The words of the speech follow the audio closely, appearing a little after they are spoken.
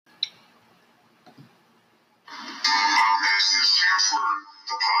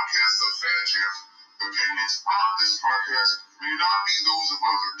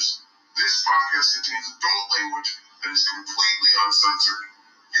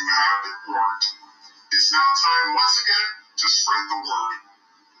warrant. It's now time once again to spread the word.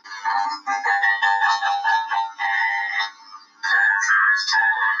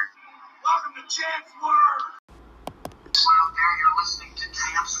 Welcome to Champ's Word. Well, there you're listening to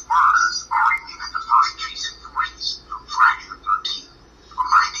Champ's Word. Bringing you the first Jason Voorhees from Friday the 13th,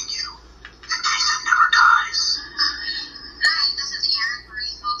 reminding you that Jason never dies. Hi, this is Erin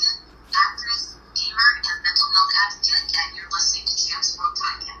Marie Hogan, actress, gamer, and mental health advocate, and you're listening to Champ's World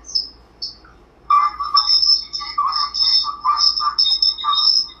Podcast. My name is CJ Graham, Jason Friday the 13th, and you're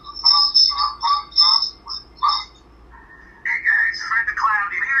listening to Family Champ Podcast with Mike. Hey guys, Fred the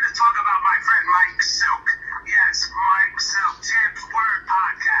Cloud, I'm here to talk about my friend Mike Silk. Yes, Mike Silk, Champ's Word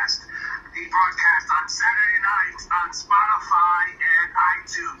Podcast. He broadcasts on Saturday nights on Spotify and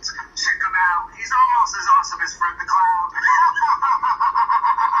iTunes. Check him out. He's almost as awesome as Fred the Clown.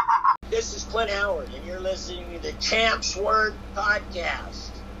 This is Clint Howard, and you're listening to the Champ's Word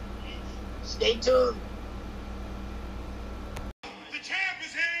Podcast. Stay tuned. The champ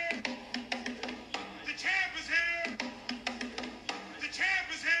is here. The champ is here. The champ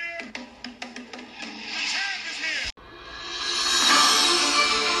is here. The champ is here.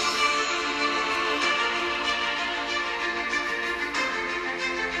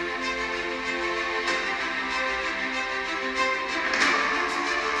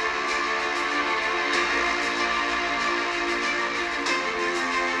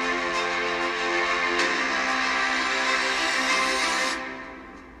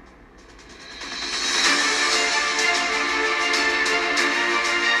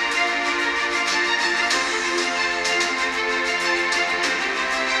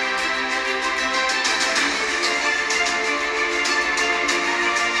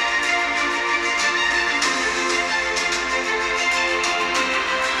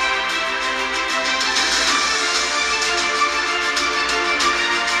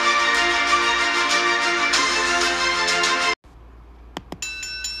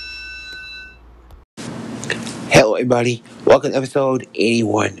 Hello everybody, welcome to episode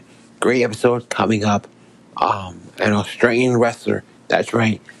 81. Great episode coming up. An Australian wrestler, that's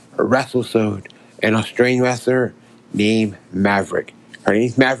right, a wrestlesode. An Australian wrestler named Maverick. Her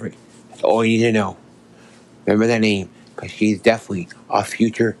name's Maverick, that's all you need to know. Remember that name, because she's definitely a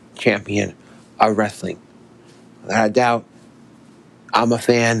future champion of wrestling. Without a doubt, I'm a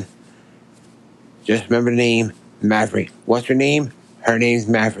fan. Just remember the name, Maverick. What's her name? Her name's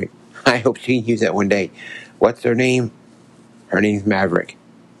Maverick. I hope she can use that one day. What's her name? Her name's Maverick.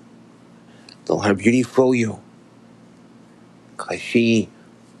 Don't let her beauty fool you, because she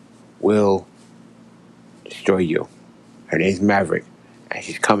will destroy you. Her name's Maverick, and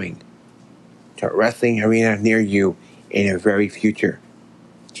she's coming to a wrestling arena near you in the very future.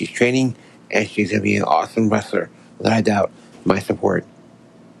 She's training, and she's going to be an awesome wrestler. Without a doubt, my support.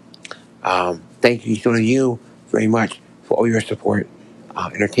 Thank you to you very much for all your support,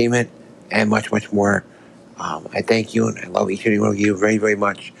 entertainment, and much, much more. I thank you, and I love each and every one of you very, very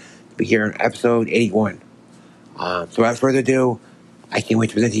much to be here on episode 81. So without further ado, I can't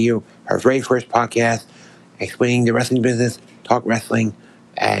wait to present to you her very first podcast explaining the wrestling business, talk wrestling,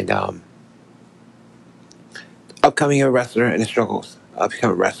 and upcoming wrestler and the struggles of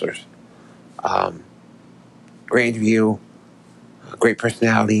becoming wrestlers. Great interview, great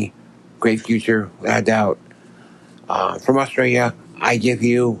personality, great future, without a doubt. From Australia, I give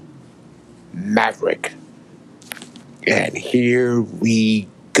you Maverick. And here we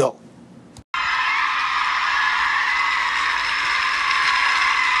go.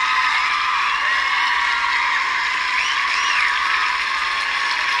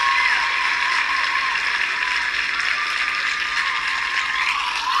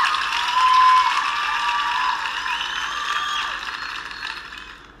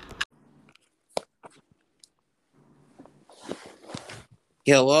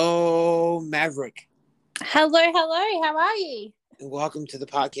 Hello, Maverick. Hello. How are you? And welcome to the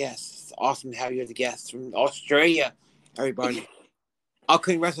podcast. It's awesome to have you as a guest from Australia, everybody.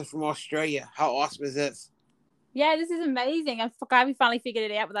 Upcoming wrestler from Australia. How awesome is this? Yeah, this is amazing. I'm glad we finally figured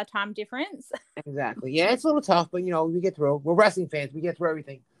it out with our time difference. Exactly. Yeah, it's a little tough, but, we get through. We're wrestling fans. We get through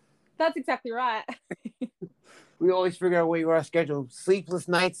everything. That's exactly right. We always figure out a way with our schedule. Sleepless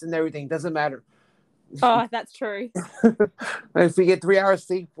nights and everything. Doesn't matter. Oh, that's true. If we get 3 hours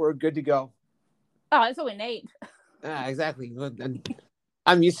sleep, we're good to go. Oh, that's all we need. Exactly. And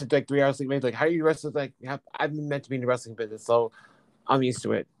I'm used to 3 hours sleep. Maybe how do you wrestle? I've been meant to be in the wrestling business, so I'm used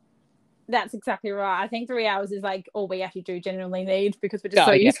to it. That's exactly right. I think 3 hours is all we actually do generally need because we're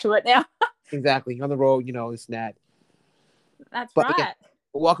just used to it now. Exactly. On the road, it's that. That's right. Again,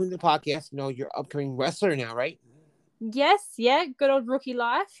 welcome to the podcast. You're upcoming wrestler now, right? Yes. Yeah. Good old rookie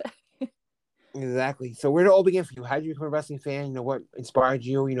life. Exactly. So where did it all begin for you? How did you become a wrestling fan? You know, what inspired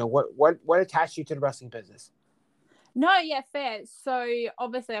you? You know, what attached you to the wrestling business? No, yeah, fair. So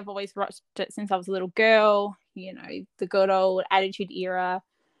obviously I've always watched it since I was a little girl, the good old Attitude Era.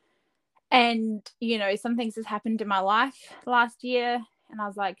 And, some things has happened in my life last year. And I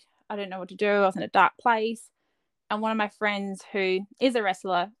was like, I don't know what to do. I was in a dark place. And one of my friends who is a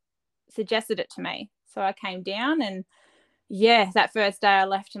wrestler suggested it to me. So I came down and yeah, that first day I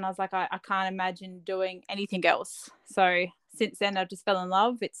left and I was like, I can't imagine doing anything else. So since then I just fell in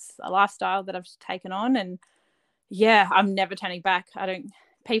love. It's a lifestyle that I've taken on and yeah, I'm never turning back.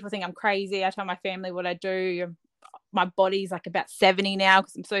 People think I'm crazy. I tell my family what I do. My body's like about 70 now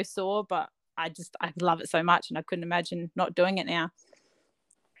because I'm so sore, but I love it so much and I couldn't imagine not doing it now.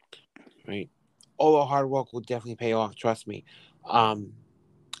 Right. All the hard work will definitely pay off. Trust me. I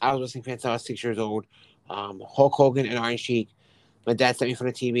was a wrestling fan since I was 6 years old. Hulk Hogan and Iron Sheik. My dad sent me from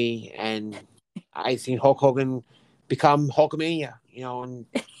the TV, and I seen Hulk Hogan become Hulkamania. And one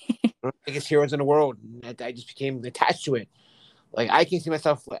of the biggest heroes in the world. And I just became attached to it. Like I can see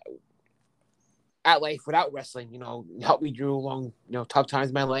myself at life without wrestling. Helped me through along tough times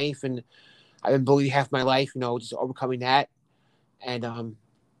in my life, and I've been bullied half my life. Just overcoming that. And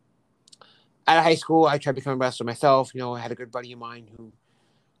out of high school, I tried becoming a wrestler myself. I had a good buddy of mine who,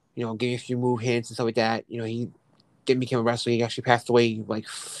 gave me a few move hints and stuff like that. He didn't become a wrestler. He actually passed away like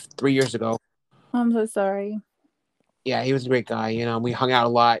 3 years ago. I'm so sorry. Yeah, he was a great guy. We hung out a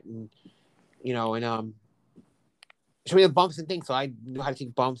lot, and and showed me the bumps and things. So I knew how to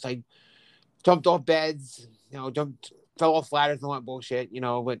take bumps. I jumped off beds, fell off ladders and all that bullshit.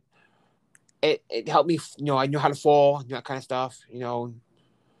 But it helped me. I knew how to fall, that kind of stuff.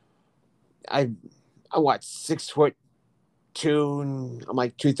 I'm what 6'2", and I'm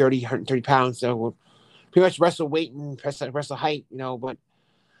like 230, 130 pounds. So we're pretty much wrestle weight and wrestle height. But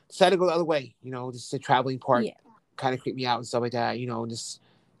decided to go the other way. Just the traveling part kind of creeped me out and stuff like that. Just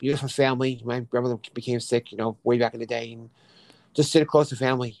beautiful family. My grandmother became sick. Way back in the day, and just sit close to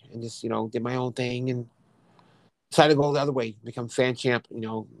family and just did my own thing and decided to go the other way, become fan champ.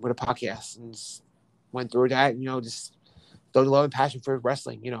 With a podcast and just went through that. Just the love and passion for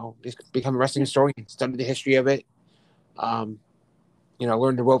wrestling. Just become a wrestling historian, studied the history of it. Learn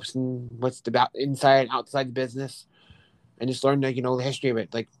the ropes and what's about inside and outside the business, and just learn the history of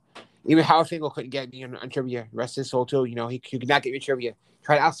it. Like even Howard Finkel couldn't get me on trivia. Rest his soul too. He could not get me trivia.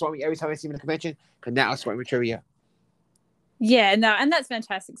 Tried to outsmart me every time I see him in a convention. Could not outsmart me with trivia. Yeah, no, and that's a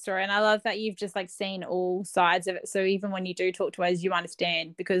fantastic story. And I love that you've just seen all sides of it. So even when you do talk to us, you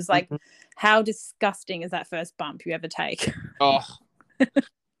understand because how disgusting is that first bump you ever take? Oh.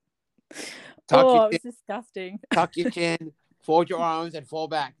 It's disgusting. Tuck your chin, fold your arms, and fall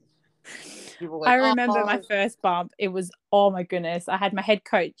back. I remember my first bump. It was, oh my goodness. I had my head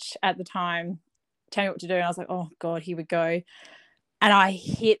coach at the time tell me what to do. And I was like, oh God, here we go. And I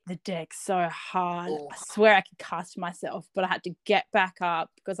hit the deck so hard. I swear I could cast myself, but I had to get back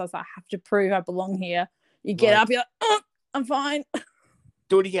up because I was like, I have to prove I belong here. You get up, you're like, oh, I'm fine.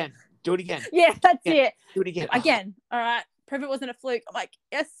 Do it again. Yeah, that's it. Do it again. Again. All right. Prove it wasn't a fluke. I'm like,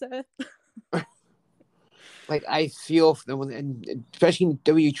 yes, sir. I feel for them, and especially in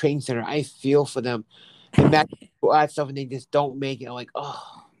W Training Center, I feel for them. The match stuff, and they just don't make it. I'm like,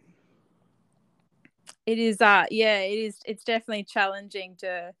 oh. It is, it is. It's definitely challenging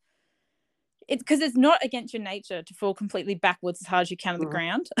it's because it's not against your nature to fall completely backwards as hard as you can on the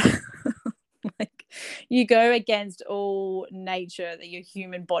ground. You go against all nature that your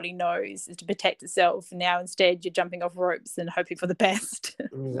human body knows is to protect itself. Now instead you're jumping off ropes and hoping for the best.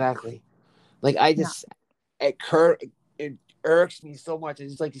 Exactly. It irks me so much.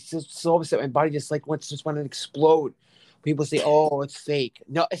 It's just so upset. My body just wants to explode. People say, "Oh, it's fake."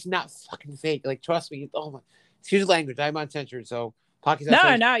 No, it's not fucking fake. Trust me. Oh my, excuse the language. I'm uncensored, so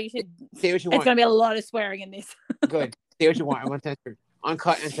podcast. No, you should say what you want. It's gonna be a lot of swearing in this. Good. Say what you want. I'm uncensored,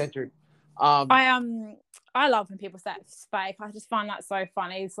 uncut, and censored. I love when people say it's fake. I just find that so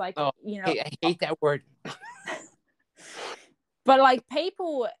funny. It's I hate that word. But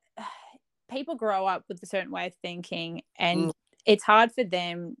people grow up with a certain way of thinking, and it's hard for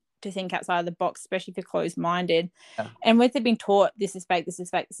them to think outside of the box, especially if you're closed-minded. Yeah. And when they've been taught this is fake, this is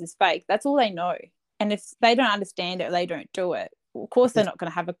fake, this is fake, that's all they know. And if they don't understand it or they don't do it, well, of course they're not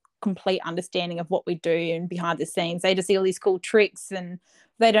going to have a complete understanding of what we do and behind the scenes. They just see all these cool tricks and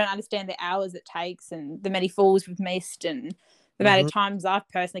they don't understand the hours it takes and the many falls we've missed and the amount of times I've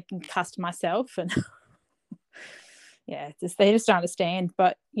personally concussed myself. And they just don't understand.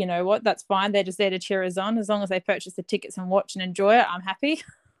 But you know what? That's fine. They're just there to cheer us on. As long as they purchase the tickets and watch and enjoy it, I'm happy.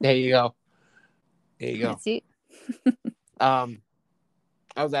 There you go. That's it.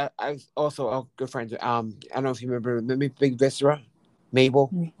 I was also a good friend. I don't know if you remember Big Viscera,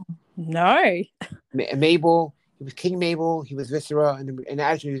 Mabel. No. Mabel. He was King Mabel. He was Viscera, and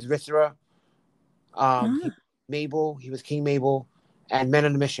actually he was Viscera. Ah. Mabel. He was King Mabel, and Men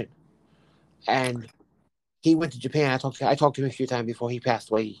on a Mission. And he went to Japan. I talked to him a few times before he passed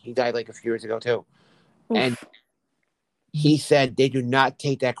away. He died like a few years ago too. And Oof. he said they do not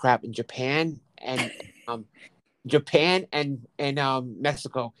take that crap in Japan um and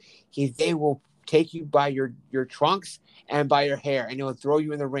Mexico. They will take you by your trunks and by your hair, and they will throw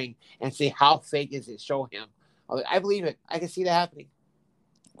you in the ring and say how fake is it. Show him. I believe it. I can see that happening.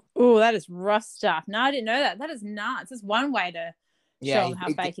 Oh, that is rough stuff. No, I didn't know that. That is nuts. That's one way to Yeah, show them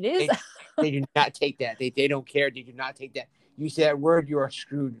how fake it is. they do not take that. They don't care. They do not take that. You say that word, you are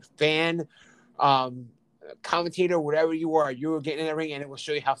screwed. Fan, um, commentator, whatever you are getting in the ring, and it will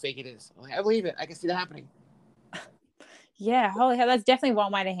show you how fake it is. I believe it. I can see that happening. Yeah, holy hell, that's definitely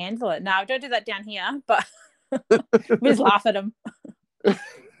one way to handle it. No, don't do that down here, but we just laugh at them.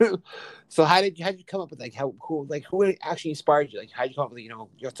 So how did you come up with who actually inspired you? Like how did you come up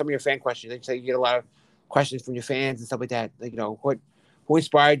with some of your fan questions? Like you say you get a lot of questions from your fans and stuff like that. Like who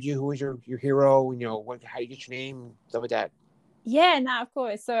inspired you? Who was your hero? How you get your name? Stuff like that. Yeah, no, of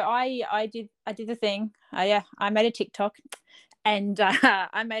course. So I did the thing. I made a TikTok, and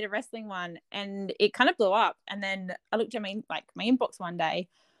I made a wrestling one, and it kind of blew up. And then I looked at my inbox one day.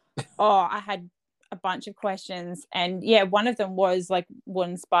 Oh, I had a bunch of questions, and yeah, one of them was like what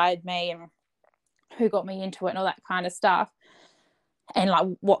inspired me and who got me into it and all that kind of stuff, and like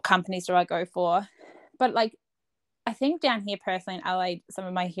what companies do I go for. But like I think down here personally in Adelaide, some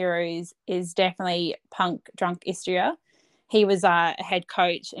of my heroes is definitely Punk Drunk Istria. He was a head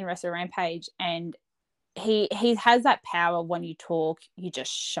coach in Wrestle Rampage, and he has that power. When you talk, you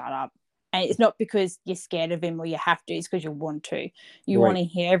just shut up, and it's not because you're scared of him or you have to. It's because you want to. You Right. want to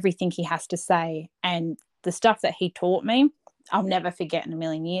hear everything he has to say, and the stuff that he taught me, I'll never forget in a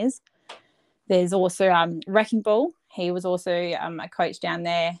million years. There's also Wrecking Ball. He was also a coach down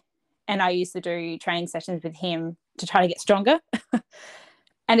there, and I used to do training sessions with him to try to get stronger.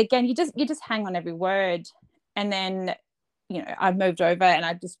 And again, you just hang on every word. And then I moved over, and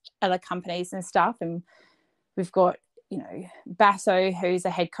I just other companies and stuff, and we've got Basso, who's a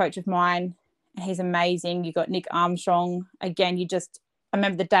head coach of mine, and he's amazing. You got Nick Armstrong. Again, I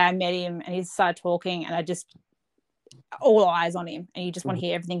remember the day I met him, and he started talking, and I just all eyes on him, and you just want to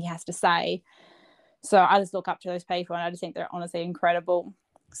hear everything he has to say. So I just look up to those people, and I just think they're honestly incredible.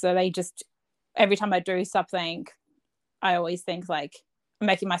 So they just, every time I do something, I always think like I'm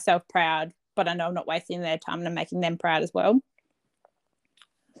making myself proud, but I know I'm not wasting their time and I'm making them proud as well.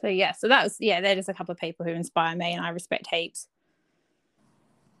 So yeah, they're just a couple of people who inspire me and I respect heaps.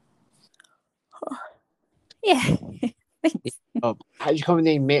 Yeah. How did you come with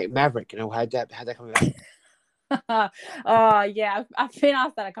the name Maverick? How'd that come about? Oh yeah, I've been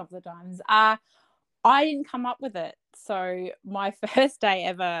asked that a couple of times. I didn't come up with it. So my first day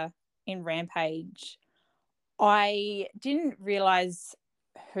ever in Rampage, I didn't realize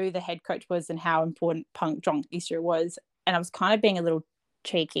who the head coach was and how important Punk Drunk Easter was, and I was kind of being a little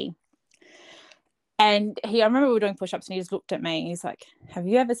cheeky. And I remember we were doing push-ups, and he just looked at me and he's like, "Have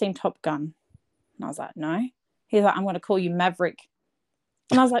you ever seen Top Gun?" And I was like, "No." He's like, "I'm going to call you Maverick."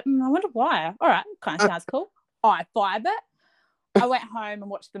 And I was like, I wonder why. All right, kind of sounds cool. I vibe it. I went home and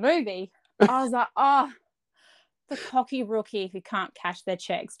watched the movie. I was like, oh, the cocky rookie who can't cash their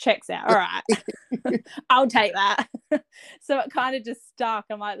checks out. All right, I'll take that. So it kind of just stuck.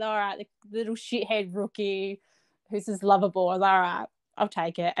 I'm like, all right, the little shithead rookie who's just lovable. I was like, all right, I'll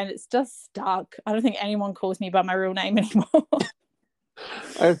take it. And it's just stuck. I don't think anyone calls me by my real name anymore.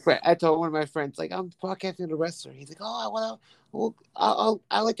 I told one of my friends, like, I'm podcasting with a wrestler. He's like, oh,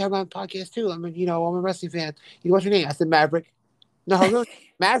 I like to have my podcast too. I mean, I'm a wrestling fan. What's your name? I said, Maverick. No, her real name,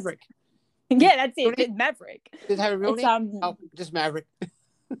 Maverick. Yeah, that's it. It's Maverick. Does it have a real name? Oh, just Maverick.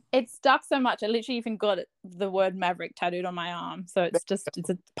 It stuck so much. I literally even got the word Maverick tattooed on my arm. So it's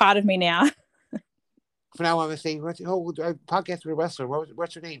a part of me now. For now, I'm going to say, podcast with a wrestler.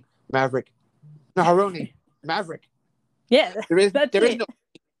 What's her name? Maverick. No, her real name, Maverick. Yeah, there is no.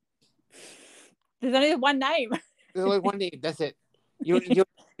 There's only one name. There's only one name. That's it. You don't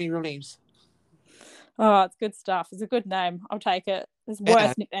need real names. Oh, it's good stuff. It's a good name. I'll take it. There's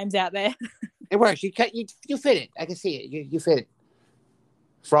worse nicknames out there. It works. You fit it. I can see it. You fit it.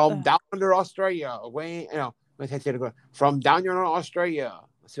 From down under Australia, from down under Australia.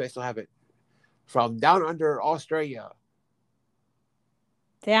 Let's see if I still have it. From down under Australia.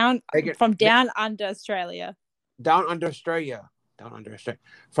 Down under Australia. Down under Australia.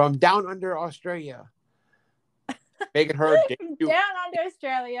 From down under Australia. Megan Hurd. Down under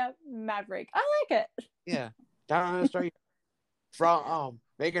Australia, Maverick. I like it. Yeah, down in Australia from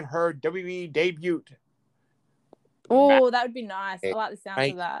making her WWE debut. Oh, that would be nice. I Maverick, like the sounds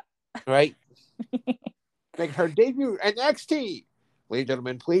right, of that. right, making her debut in NXT. Ladies and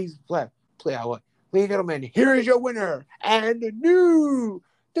gentlemen, please play out. Ladies and gentlemen, here is your winner and the new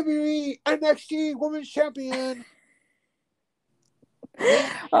WWE NXT Women's Champion,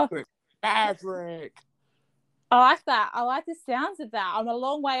 Oh, Maverick. I like that. I like the sounds of that. I'm a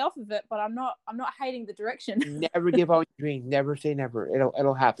long way off of it, but I'm not hating the direction. Never give up your dream. Never say never.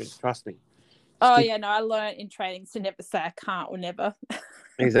 It'll happen. Trust me. Oh Keep, yeah, no, I learned in trainings to never say I can't or never.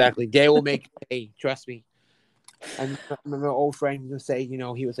 exactly. They will make pay. Trust me. I remember an old friend would say,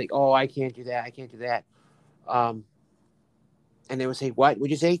 he was like, "Oh, I can't do that. I can't do that." Um, and they would say, "What?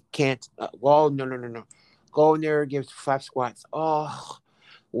 Would you say? Can't? Well, no, no, no, no. Go in there, give 5 squats. Oh,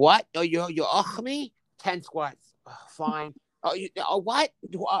 what? Oh, you me 10 squats. Oh, fine. Oh, what?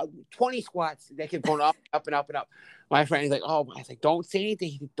 20 squats. They keep going up, up, and up, and up. My friend is like, "Oh," I was like, "Don't say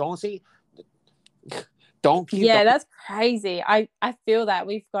anything. Don't say. Don't keep. Yeah, Don't." that's crazy. I feel that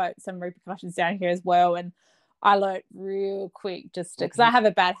we've got some repercussions down here as well, and I learned real quick just because I have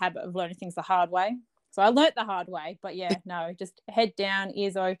a bad habit of learning things the hard way. So I learnt the hard way, but yeah, no, just head down,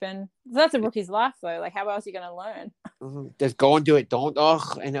 ears open. So that's a rookie's life, though. Like, how else are you going to learn? Just go and do it. Don't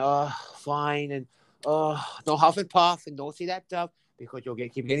and fine and don't huff and puff and don't see that stuff because you'll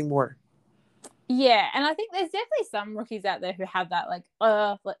keep getting more. Yeah, and I think there's definitely some rookies out there who have that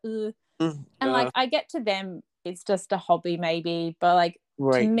and like I get to them, it's just a hobby maybe, but like to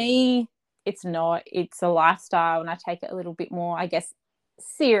Right. me, it's not. It's a lifestyle, and I take it a little bit more, I guess,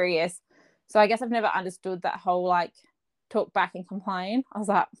 serious. So I guess I've never understood that whole like talk back and complain. I was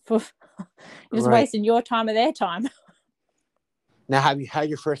like, you're just Right. wasting your time or their time. Now, have you had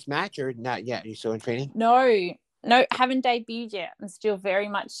your first match or not yet? Are you still in training? No, haven't debuted yet. I'm still very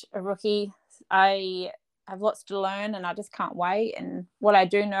much a rookie. I have lots to learn, and I just can't wait. And what I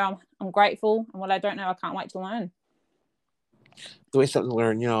do know, I'm grateful, and what I don't know, I can't wait to learn. There's always something to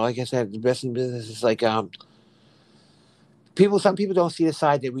learn. Like I said, the best in business is like some people don't see the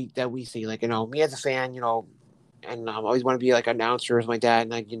side that we see. Like me as a fan, and I always want to be like an announcer as my dad,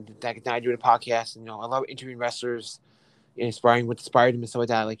 and I do the podcast. And I love interviewing wrestlers, inspiring what inspired them and stuff like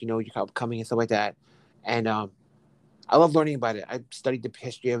that. Like you're upcoming and stuff like that. And I love learning about it. I studied the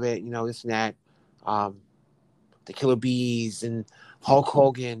history of it, this and that. The Killer Bees and Hulk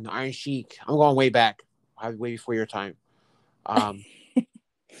Hogan, Iron Sheik. I'm going way back, way before your time. All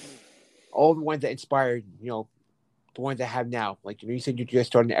the ones that inspired, the ones that have now. Like you said, you just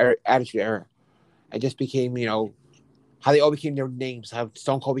started an Attitude Era. It just became, how they all became their names. How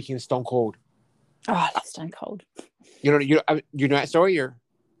Stone Cold became Stone Cold. Oh, I love Stone Cold. You know that story, or?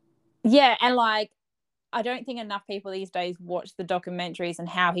 Yeah, and like I don't think enough people these days watch the documentaries and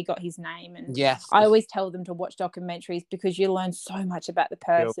how he got his name. And Yes. I always tell them to watch documentaries because you learn so much about the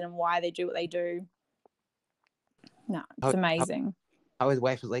person and why they do what they do. No, it's amazing. How his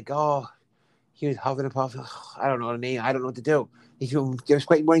wife was like, "Oh, he was huffing and puffing. I don't know the name. I don't know what to do. He was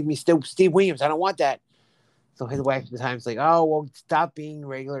quite wanting me still Steve Williams. I don't want that." So his wife at the time is like, "Oh, well, stop being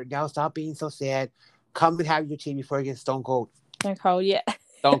regular. Now stop being so sad. Come and have your tea before you get Stone Cold." Stone Cold, yeah.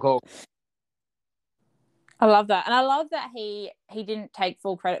 Stone Cold. I love that. And I love that he didn't take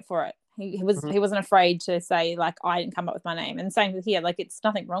full credit for it. He wasn't afraid to say, like, I didn't come up with my name. And same with here. Like, it's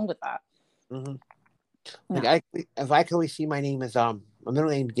nothing wrong with that. Mm-hmm. No. Like if I could always see my name as my middle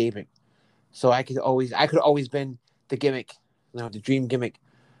name is David, so I could always been the gimmick, the dream gimmick.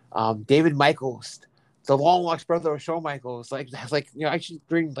 David Michaels, the long lost brother of Shawn Michaels. Like that's like I should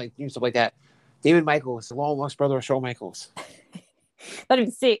dream like stuff like that. David Michaels, the long lost brother of Shawn Michaels. That'd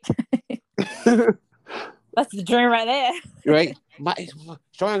be sick. That's the dream right there. Right?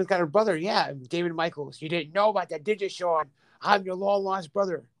 Shawn's got a brother. Yeah, David Michaels. You didn't know about that, did you, Shawn? I'm your long lost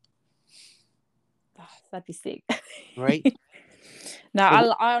brother. Oh, that'd be sick. Right? No,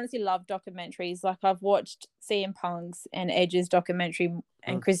 I honestly love documentaries. Like I've watched CM Punk's and Edge's documentary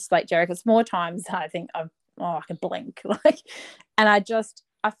and Chris Jericho's more times than I think I can blink. And I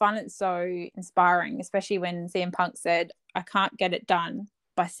find it so inspiring, especially when CM Punk said, "I can't get it done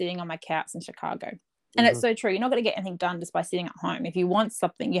by sitting on my couch in Chicago." And it's so true. You're not going to get anything done just by sitting at home. If you want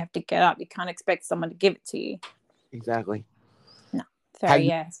something, you have to get up. You can't expect someone to give it to you. Exactly. No. So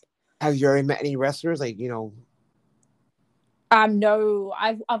yes. Have you already met any wrestlers? No,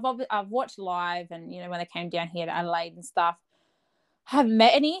 I've watched live, and when they came down here to Adelaide and stuff. Haven't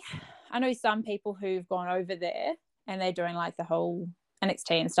met any. I know some people who've gone over there and they're doing like the whole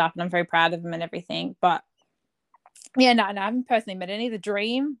NXT and stuff, and I'm very proud of them and everything. But yeah, no, I haven't personally met any. The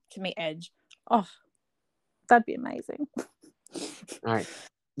dream to meet Edge. Oh, that'd be amazing. All right.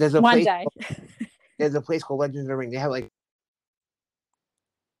 There's a One place. day. There's a place called Legends of the Ring. They have like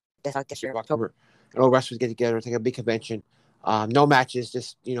this year of October, and all wrestlers get together. It's like a big convention. No matches,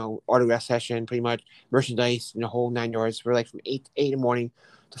 just autograph session, pretty much merchandise, whole 9 yards. We're like from eight in the morning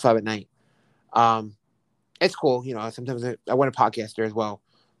to 5 at night. It's cool, Sometimes I want a podcast there as well,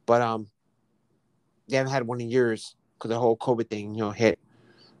 but they haven't had one in years because the whole COVID thing, hit.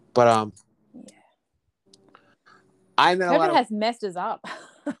 But Yeah. I met a lot COVID of. has messed us up.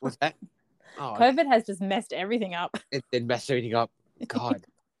 What's that? Oh, COVID has just messed everything up. it messed everything up. God.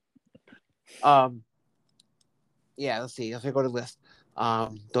 Yeah, let's see. Let's go to the list.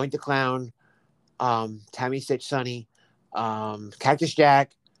 Doink the Clown, Tammy Stitch Sonny, Cactus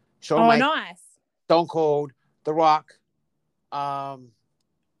Jack, Shawn Michaels, Nice. Stone Cold, The Rock,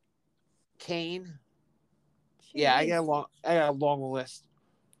 Kane. Jeez. Yeah, I got a long list.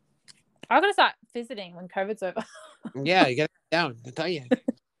 I gotta start visiting when COVID's over. Yeah, you get it down. I tell you.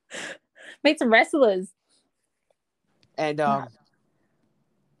 Meet some wrestlers. And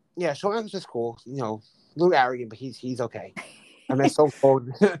yeah, Shawn Michaels is cool. A little arrogant, but he's okay. I met Stone Cold.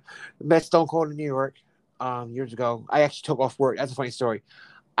 Met Stone Cold in New York years ago. I actually took off work. That's a funny story.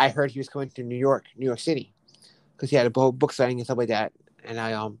 I heard he was coming to New York City, because he had a book signing and stuff like that. And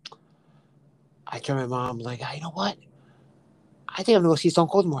I told my mom, like, you know what? I think I'm gonna go see Stone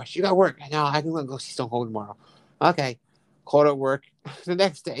Cold tomorrow. She got work. No, I can go see Stone Cold tomorrow. Okay. Called at work the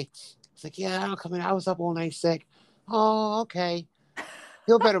next day. It's like, yeah, I'm coming. I was up all night sick. Oh, okay.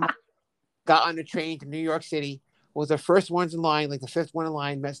 Feel better. Got on the train to New York City. Was the first ones in line, like the fifth one in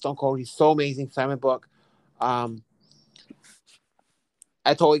line. Met Stone Cold. He's so amazing. Signed my book. I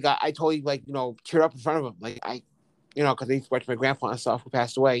totally like, teared up in front of him. Like because I used to watch my grandpa and stuff who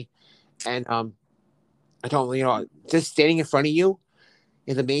passed away. And I told him, just standing in front of you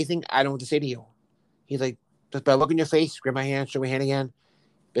is amazing. I don't know what to say to you. He's like, just by looking in your face, grab my hand, shake my hand again.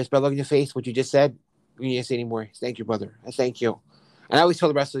 Just by looking in your face, what you just said, you need to say anymore. Thank you, brother. I thank you. And I always tell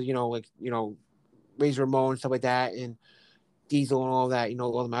the wrestlers, Razor Ramon and stuff like that, and Diesel and all that,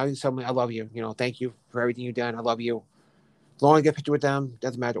 all of them. I always tell them, I love you. Thank you for everything you've done. I love you. As long as I get a picture with them,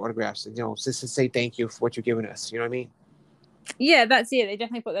 doesn't matter autographs. Just to say thank you for what you're giving us. You know what I mean? Yeah, that's it. They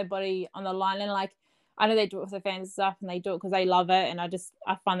definitely put their body on the line, and like I know they do it with their fans and stuff, and they do it because they love it, and I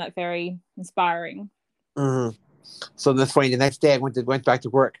find that very inspiring. Mm-hmm. So that's funny. The next day, I went back to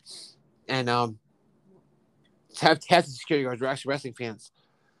work, and half the security guards were actually wrestling fans.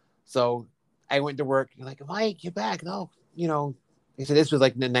 So I went to work. And like, Mike, you're back. No, they said this was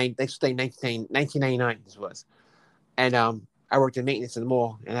like 1999. This was, and I worked in maintenance in the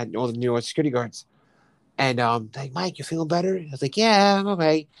mall, and I had all the New York security guards. And like, Mike, you feeling better? I was like, yeah, I'm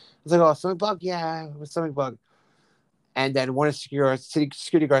okay. I was like, oh, stomach bug? Yeah, it was stomach bug. And then one of the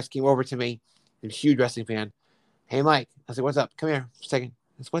security guards came over to me, a huge wrestling fan. Hey, Mike. I was like, what's up? Come here for a second.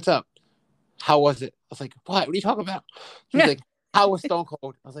 I said, what's up? How was it? I was like, what? What are you talking about? He's like, how was Stone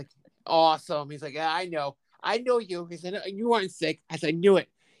Cold? I was like, awesome. He's like, yeah, I know. I know you. He said, you weren't sick. I said, I knew it.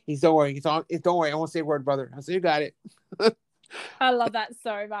 He's, don't worry. Don't worry. I won't say a word, brother. I said, you got it. I love that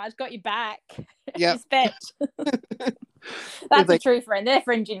so much. Got you back. Yeah. Respect. That's like, a true friend. They're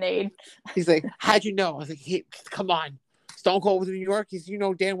friends you need. He's like, how'd you know? I was like, hey, come on. Stone Cold was in New York. He's,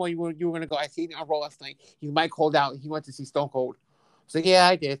 damn well you were going to go. I seen it on Raw last night. Mike called out. He went to see Stone Cold. I was like, yeah,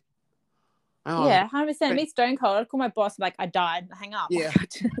 I did. Yeah, 100%. Me, Stone Cold. I'd call my boss like, I died. Hang up. Yeah.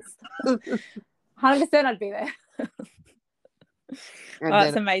 100% I'd be there.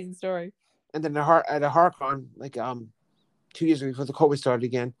 That's an amazing story. And then at a HorrorCon, like 2 years ago before the COVID started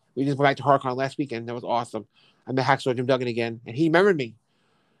again, we just went back to HorrorCon last weekend. That was awesome. I met Hacksaw Jim Duggan again, and he remembered me.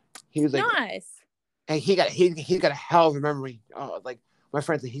 He was like, nice. And he's got a hell of a memory. Like my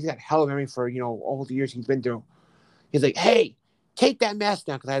friend said, he's got a hell of a memory for all the years he's been through. He's like, hey, take that mask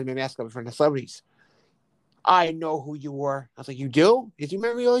down, because I had my mask up in front of the celebrities. I know who you were. I was like, you do? Did you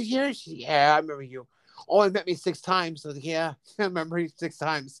remember me all these years? Yeah, I remember you. Oh, he met me 6 times. I was like, yeah, I remember you 6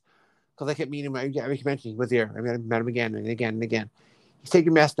 times. Because I kept meeting him every convention he was there. I met him again and again and again. He's taking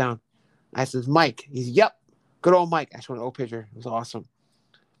your mask down. I says, Mike. He's, yep. Good old Mike. I showed an old picture. It was awesome.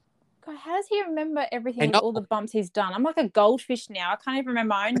 God, how does he remember everything, all the bumps he's done? I'm like a goldfish now. I can't even remember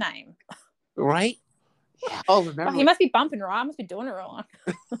my own name. Right? Yeah, I'll remember. God, he must be bumping right. I must be doing it wrong.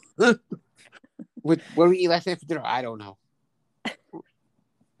 What do we eat last night for dinner? I don't know.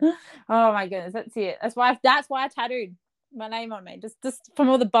 Oh my goodness, that's it. That's why I tattooed my name on me. Just from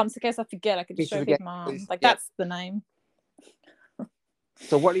all the bumps, in case I forget, I could just show people my arms. Like, that's the name.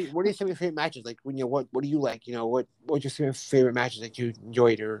 So what are some of your favorite matches? Like, when what do you like? What's your favorite matches that you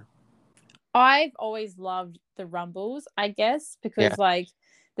enjoyed? Or I've always loved the Rumbles, I guess, because like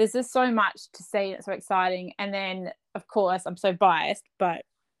there's just so much to see. It's so exciting. And then of course, I'm so biased, but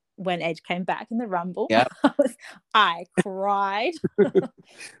when Edge came back in the Rumble, Yeah. I cried.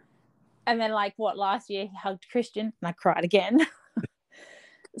 And then, like, last year he hugged Christian and I cried again.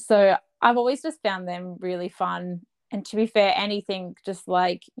 So I've always just found them really fun. And to be fair, anything just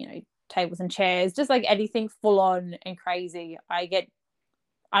like, tables and chairs, just like anything full on and crazy. I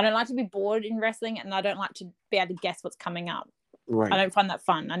don't like to be bored in wrestling, and I don't like to be able to guess what's coming up. Right. I don't find that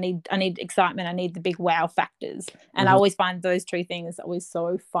fun. I need excitement. I need the big wow factors. And I always find those two things always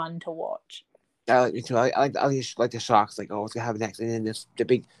so fun to watch. I like it too. I like the shocks, like, oh, what's gonna happen next, and then the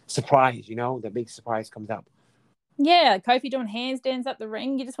big surprise. The big surprise comes up. Yeah, Kofi doing handstands up the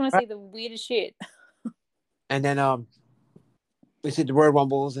ring. You just want to see the weirdest shit. And then we see the Royal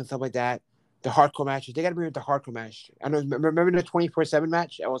Rumbles and stuff like that. The hardcore matches. They got to bring the hardcore match. I know. Remember the 24/7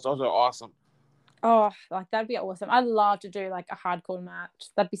 match? That was also awesome. Oh, like that'd be awesome. I'd love to do like a hardcore match.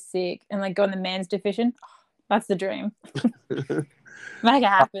 That'd be sick. And like go in the men's division. Oh, that's the dream. Make it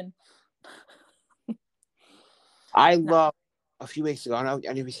happen. I love a few weeks ago. I don't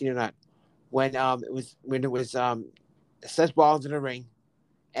know if you've seen it or not. When it was Seth Rollins in the ring,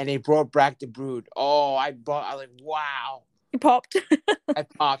 and they brought back the Brood. Oh, I was like, wow. You popped. I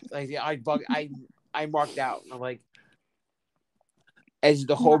popped. Like, I marked out. I'm like, as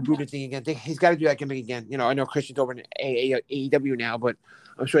the whole Brood thing again. He's got to do that gimmick again. I know Christian's over in AEW now, but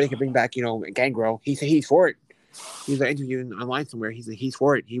I'm sure they can bring back, Gangrel. He said he's for it. He was interviewing online somewhere. He's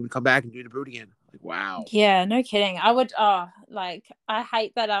for it. He would come back and do the Brood again. Like, wow. Yeah, no kidding. I would. Like I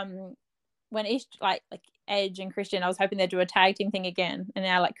hate that. When it's like Edge and Christian, I was hoping they'd do a tag team thing again, and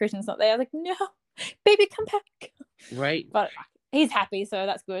now like Christian's not there. I was like, no, baby, come back. Right. But he's happy, so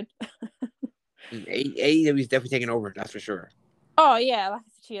that's good. AEW is definitely taking over. That's for sure. Oh yeah, like I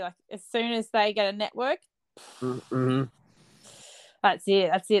said to you, like as soon as they get a network, that's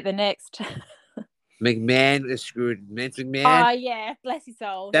it. The next. McMahon is screwed. Vince McMahon. Oh yeah, bless his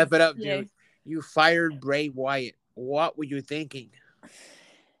soul. Step it up, dude. You fired Bray Wyatt. What were you thinking?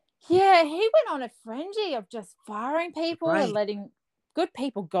 Yeah, he went on a frenzy of just firing people and letting good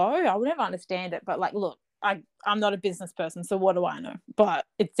people go. I would never understand it, but like, look, I'm not a business person, so what do I know? But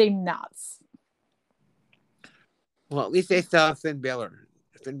it seemed nuts. Well, at least they still have Finn Balor.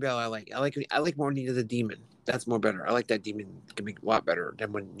 Finn Balor, I like more than the demon. That's more better. I like that demon. Can be a lot better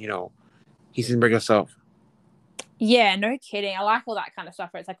than when he's his regular self. Yeah, no kidding. I like all that kind of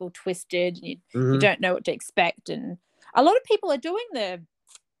stuff where it's like all twisted and you don't know what to expect. And a lot of people are doing the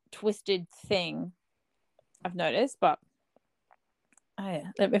twisted thing, I've noticed, but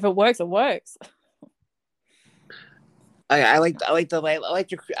if it works, it works. I like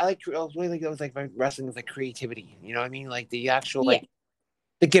wrestling is like creativity. You know what I mean? Like the actual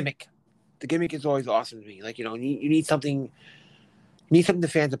the gimmick. The gimmick is always awesome to me. Like, you need something. You need something the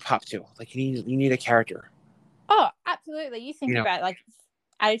fans to pop to. Like you need a character. Oh, absolutely. You think about like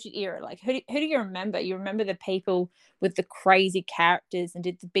Attitude Era. Like who do you remember? You remember the people with the crazy characters and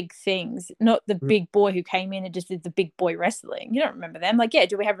did the big things, not the big boy who came in and just did the big boy wrestling. You don't remember them. Like, yeah,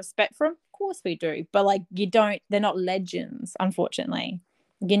 do we have respect for them? Of course we do. But like you don't. They're not legends, unfortunately.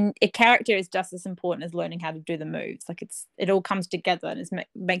 A character is just as important as learning how to do the moves. Like it all comes together and it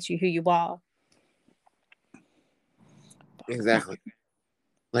makes you who you are. Exactly.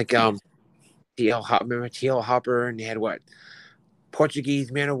 Like remember TL Hopper, and they had what?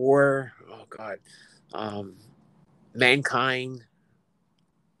 Portuguese Man of War. Oh God. Mankind.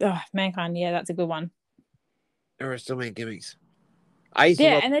 Oh, Mankind, yeah, that's a good one. There were so many gimmicks. And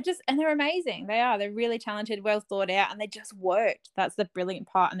they're amazing. They're really talented, well thought out, and they just worked. That's the brilliant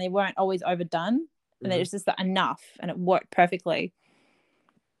part. And they weren't always overdone. And there's just enough, and it worked perfectly.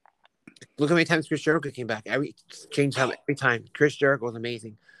 Look how many times Chris Jericho came back. Every time. Chris Jericho was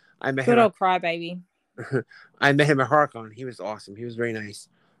amazing. I met good him. Old crybaby. I met him at HorrorCon. He was awesome. He was very nice.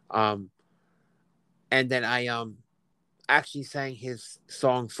 And then I actually sang his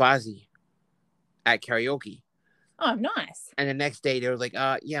song Fozzy at karaoke. Oh, nice. And the next day they were like,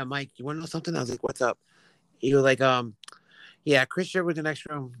 yeah, Mike, you want to know something? I was like, what's up? He was like, yeah, Chris Jericho was in the next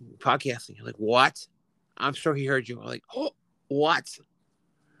room podcasting. I'm like, what? I'm sure he heard you. I'm like, oh, what?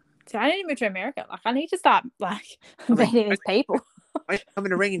 So I need to move to America. Like, I need to start meeting these people. Why don't you come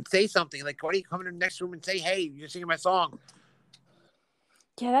in the ring and say something? Like, why don't you come in the next room and say, hey, you're singing my song?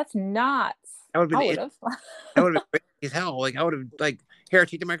 Yeah, that's nuts. That would have been crazy as hell. Like, I would have, like, here,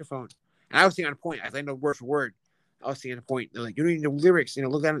 take the microphone. And I was singing on a point. I know word for word. I was singing on a point. They're like, you don't need the lyrics.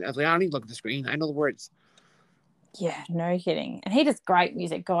 Look at it. I was like, I don't need to look at the screen. I know the words. Yeah, no kidding. And he does great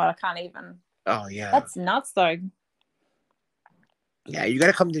music. God, I can't even. Oh, yeah. That's nuts, though. Yeah, you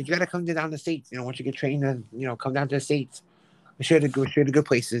gotta come down the States. Once you get trained, come down to the States. We share the good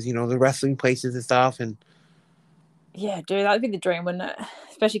places. The wrestling places and stuff. And Yeah, dude, that'd be the dream, wouldn't it?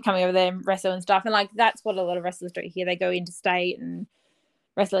 Especially coming over there and wrestle and stuff. And like that's what a lot of wrestlers do here. They go interstate and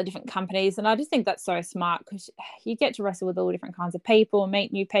wrestle at different companies. And I just think that's so smart because you get to wrestle with all different kinds of people,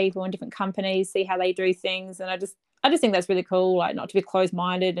 meet new people in different companies, see how they do things. And I just think that's really cool, like not to be closed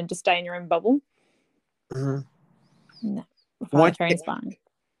minded and just stay in your own bubble. Mm-hmm. No, I find that very inspiring.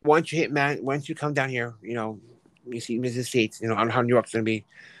 Once you come down here, you see Mrs. States, I don't know how New York's gonna be,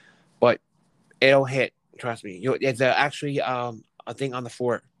 but it'll hit. Trust me. It's actually a thing on the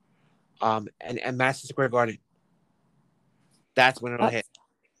fort, and Madison Square Garden. That's when it'll hit.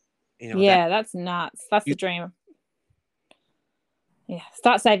 That's nuts. That's the dream. Yeah,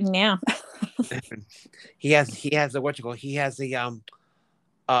 start saving now. he has a what you call. He has a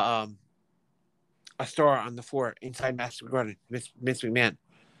store on the fort inside Madison Square Garden. Vince McMahon.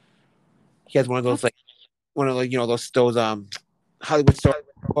 He has one of those those Hollywood stores.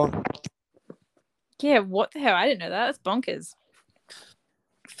 Yeah, what the hell? I didn't know that. That's bonkers.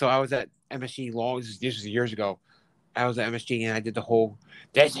 So I was at MSG this was years ago. I was at MSG and I did the whole,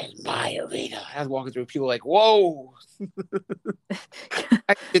 this is my arena. I was walking through, people like, whoa.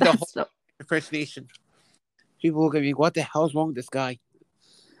 I did the whole impersonation. People look at me, what the hell's wrong with this guy?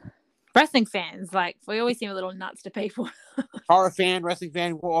 Wrestling fans, like, we always seem a little nuts to people. Horror fan, wrestling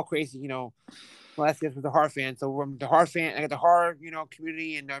fan, we're all crazy, Well, that's just with the horror fan. So from the horror fan, I got the horror,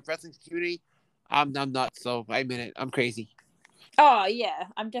 community and the wrestling community. I'm nuts, so I admit it. I'm crazy. Oh yeah,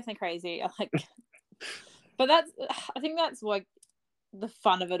 I'm definitely crazy. But I think that's like the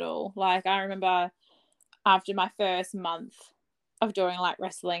fun of it all. Like I remember after my first month of doing like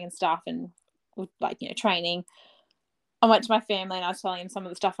wrestling and stuff and like training, I went to my family and I was telling them some of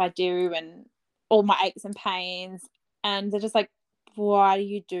the stuff I do and all my aches and pains, and they're just like, why do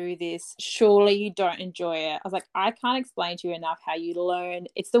you do this? Surely you don't enjoy it. I was like, I can't explain to you enough how you learn.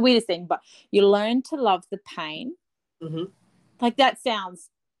 It's the weirdest thing, but you learn to love the pain. Mm-hmm. Like that sounds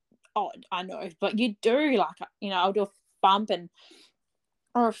odd, I know, but you do. Like, I'll do a bump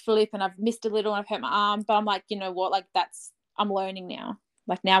or a flip and I've missed a little and I've hurt my arm, but I'm like, you know what? Like I'm learning now.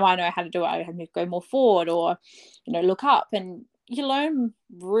 Like now I know how to do it. I have to go more forward or, look up, and you learn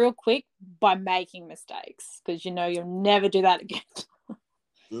real quick by making mistakes because you'll never do that again.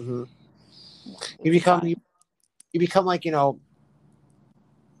 Mm-hmm. You become like a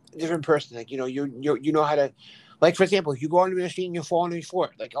different person. Like you know how to, like for example, you go on the machine and you fall on the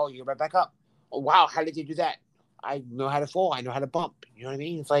floor. Like, oh, you're right back up. Oh wow, how did you do that? I know how to fall. I know how to bump. You know what I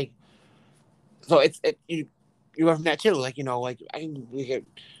mean? It's like, so you learn from that too. Like we get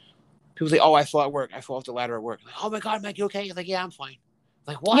people say, oh, I fall at work. I fall off the ladder at work. Like, oh my god, Mike, you okay? It's like, yeah, I'm fine.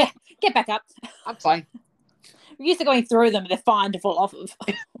 Like, what? Yeah, get back up. I'm fine. We're used to going through them. They're fine to fall off of.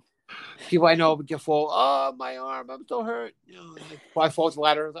 People I know get fall. Oh, my arm, I'm so hurt. I fall off the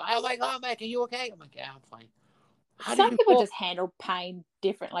ladder. I'm like, oh, Mike, are you okay? I'm like, yeah, I'm fine. Some people just handle pain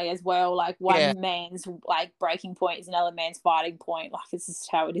differently as well. Like one man's like breaking point is another man's fighting point. Like it's just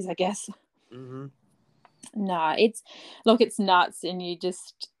how it is, I guess. Mm-hmm. No, it's nuts, and you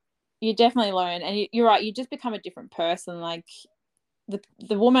definitely learn, and you're right. You just become a different person. Like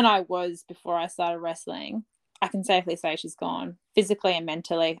the woman I was before I started wrestling, I can safely say she's gone physically and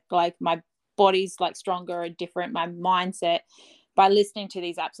mentally. Like my body's like stronger and different. My mindset, by listening to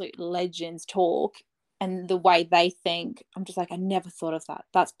these absolute legends talk and the way they think, I'm just like, I never thought of that.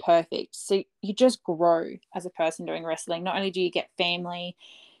 That's perfect. So you just grow as a person doing wrestling. Not only do you get family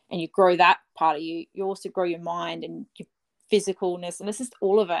and you grow that part of you, you also grow your mind and your physicalness, and it's just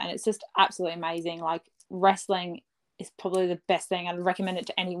all of it. And it's just absolutely amazing. Like wrestling is probably the best thing. I'd recommend it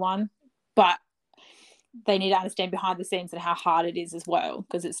to anyone, but they need to understand behind the scenes and how hard it is as well.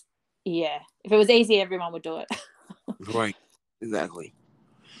 Because if it was easy, everyone would do it. Right. Exactly.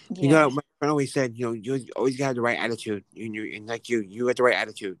 Yeah. My friend always said, you always got the right attitude. You got the right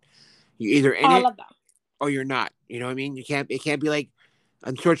attitude. You're either in I it love that. or you're not. You know what I mean? It can't be like,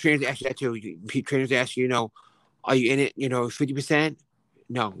 I'm sure trainers ask you that too. Trainers ask you, are you in it, 50%?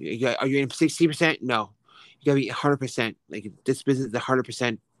 No. Are you in 60%? No. You gotta be 100%. Like this business is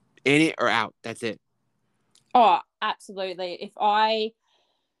 100% in it or out. That's it. Oh, absolutely. If I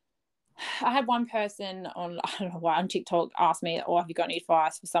had one person on, I don't know why, on TikTok asked me, have you got any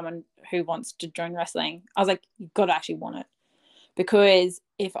advice for someone who wants to join wrestling? I was like, you've got to actually want it. Because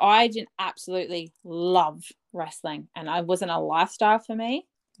if I didn't absolutely love wrestling and it wasn't a lifestyle for me,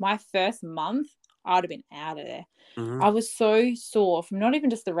 my first month, I would have been out of there. Mm-hmm. I was so sore from not even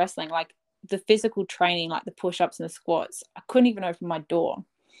just the wrestling, like the physical training, like the push-ups and the squats. I couldn't even open my door.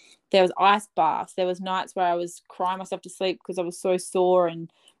 There was ice baths. There was nights where I was crying myself to sleep because I was so sore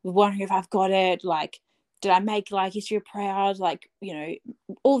and was wondering if I've got it. Like, did I make like history proud? Like,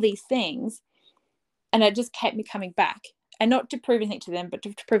 all these things. And it just kept me coming back. And not to prove anything to them, but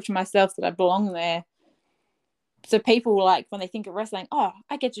to prove to myself that I belong there. So people were like, when they think of wrestling, oh,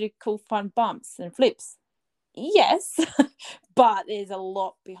 I get to do cool, fun bumps and flips. Yes, but there's a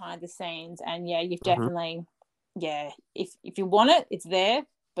lot behind the scenes. And yeah, you've definitely, if you want it, it's there.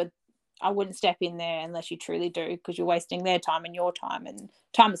 But I wouldn't step in there unless you truly do, because you're wasting their time and your time. And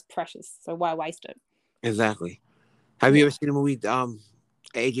time is precious. So why waste it? Exactly. Have you ever seen the movie,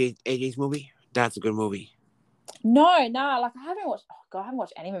 AJ's movie? That's a good movie. No, like I haven't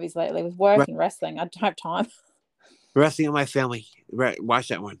watched any movies lately. With work and wrestling, I don't have time. Wrestling in My Family. Watch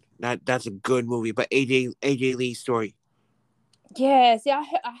that one. That's a good movie. But AJ Lee's story. Yeah, see, I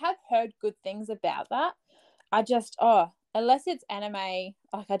have heard good things about that. I just, unless it's anime,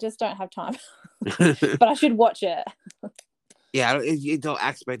 like I just don't have time. But I should watch it. Yeah, it's no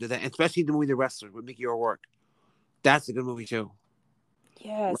aspect of that, especially the movie The Wrestler with Mickey O'Rourke. That's a good movie too.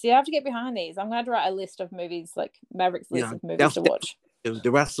 Yeah, see, I have to get behind these. I'm going to write a list of movies, like Maverick's list of movies to watch.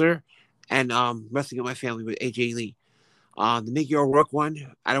 The Wrestler and Wrestling in My Family with AJ Lee. The Mickey O'Rourke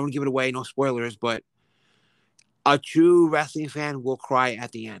one, I don't want to give it away, no spoilers, but a true wrestling fan will cry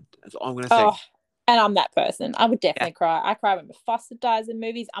at the end. That's all I'm going to say. Oh, and I'm that person. I would definitely cry. I cry when Foster dies in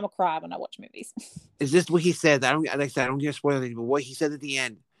movies. I'm a cry when I watch movies. Is this what he said? Like I said, I don't give spoilers, but what he said at the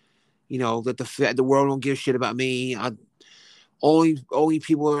end, that the world don't give a shit about me. Only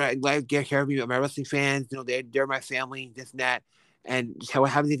people that like care of me are my wrestling fans. They're my family. This and that. And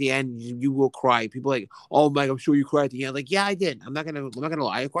what happens at the end, you will cry. People are like, oh Mike, I'm sure you cried at the end. Like, yeah, I did. I'm not gonna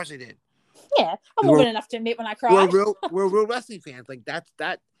lie. Of course I did. Yeah, I'm woman enough to admit when I cry. We're real wrestling fans. Like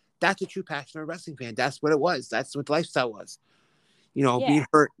that's a true passion of a wrestling fan. That's what it was. That's what the lifestyle was. Being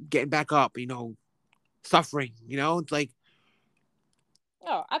hurt, getting back up. Suffering. It's like.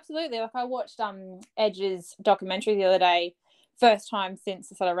 Oh, absolutely. Like I watched Edge's documentary the other day, first time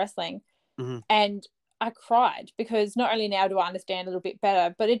since I started wrestling, and I cried because not only now do I understand a little bit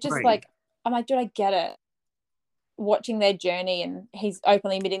better, but it just I'm like, dude, I get it. Watching their journey, and he's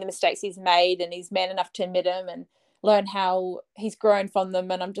openly admitting the mistakes he's made, and he's man enough to admit them and learn how he's grown from them.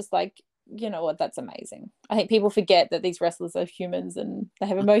 And I'm just like, you know what? That's amazing. I think people forget that these wrestlers are humans and they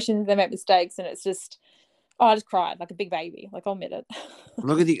have emotions, they make mistakes, and it's just, I just cried like a big baby. Like, I'll admit it.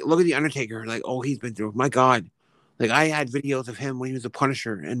 Look at the Undertaker. Like, he's been through. My God. Like, I had videos of him when he was a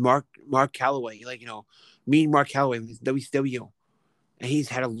Punisher and Mark Calloway. Like, me and Mark Calloway was WCW, and he's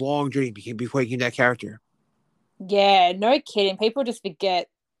had a long journey before he became that character. Yeah, no kidding. People just forget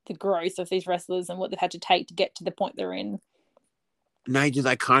the growth of these wrestlers and what they've had to take to get to the point they're in. Now he's just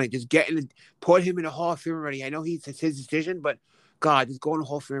iconic. Just put him in the Hall of Fame already. I know it's his decision, but God, just go in the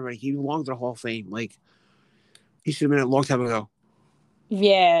Hall of Fame already. He belongs in the Hall of Fame. Like, he should have been a long time ago.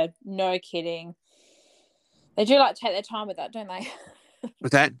 Yeah, no kidding. They do take their time with that, don't they?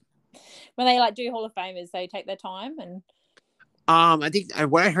 What's that? When they do Hall of Famers, they take their time and. I think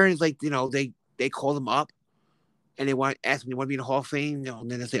what I heard is they call them up, and they ask me, "Want to be in the Hall of Fame?"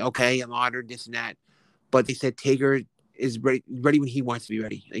 And then they say, "Okay, I'm honored, this and that." But they said Taker is ready when he wants to be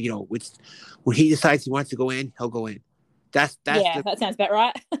ready. When he decides he wants to go in, he'll go in. That sounds about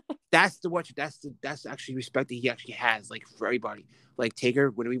right. That's actually respect that he actually has, like, for everybody. Like, Taker,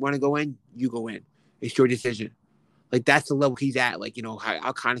 when we want to go in, you go in. It's your decision. Like, that's the level he's at. Like, how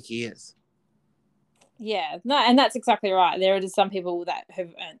iconic he is. Yeah, no, and that's exactly right. There are just some people that have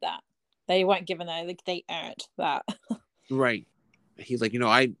earned that. They weren't given that; they earned that. Right. He's like, you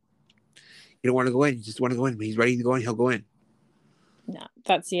don't want to go in. You just want to go in. When he's ready to go in, he'll go in. No,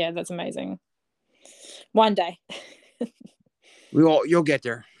 that's amazing. One day. You'll get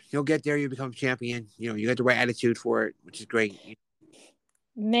there. You'll get there. You become champion. You got the right attitude for it, which is great.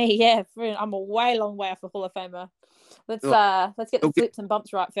 Me, yeah. I'm a long way off a Hall of Famer. Let's get the flips and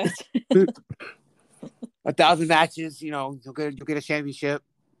bumps right first. 1,000 matches, you'll get a championship.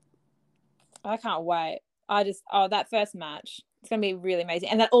 I can't wait. That first match, it's gonna be really amazing.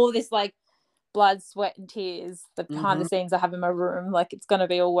 And then all this blood, sweat, and tears, the behind the scenes I have in my room, it's gonna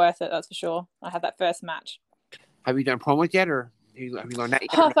be all worth it. That's for sure. I have that first match. Have you done promos yet, or have you learned that yet?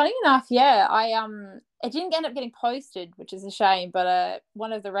 Oh, funny enough, yeah. It didn't end up getting posted, which is a shame. But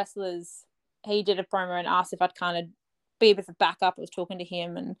one of the wrestlers, he did a promo and asked if I'd kind of be a bit of a backup. I was talking to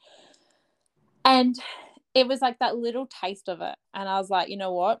him, and it was like that little taste of it. And I was like, you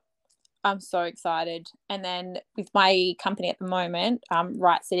know what? I'm so excited. And then with my company at the moment,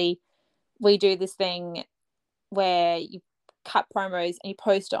 Right City, we do this thing where you cut promos and you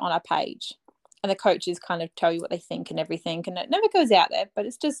post it on our page. And the coaches kind of tell you what they think and everything. And it never goes out there, but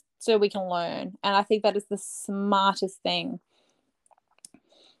it's just so we can learn. And I think that is the smartest thing.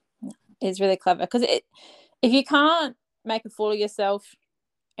 It's really clever. Because if you can't make a fool of yourself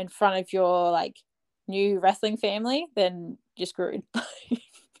in front of your new wrestling family, then you're screwed.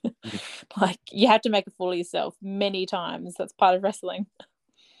 Like, you have to make a fool of yourself many times. That's part of wrestling.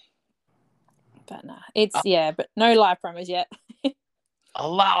 But nah, but no live promos yet.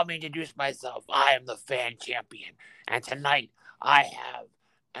 Allow me to introduce myself. I am the fan champion, and tonight I have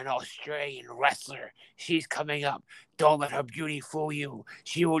an Australian wrestler. She's coming up. Don't let her beauty fool you.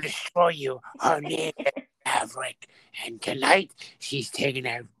 She will destroy you. Her name is Maverick, and tonight she's taking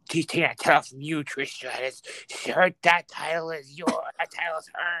a title from you, Trish Stratus. That title is yours. That title is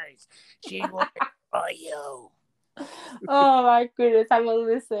hers. She will destroy you. Oh my goodness, have a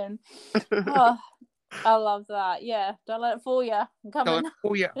listen. Oh, I love that. Yeah, don't let it fool you. I'm coming. Don't let it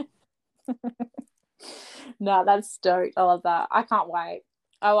fool you. No, that's stoked. I love that. I can't wait.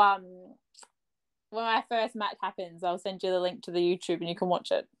 Oh, when my first match happens, I'll send you the link to the YouTube and you can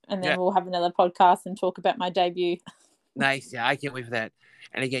watch it. And then we'll have another podcast and talk about my debut. Nice. Yeah, I can't wait for that.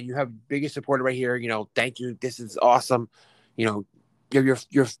 And again, you have biggest supporter right here. Thank you. This is awesome. You're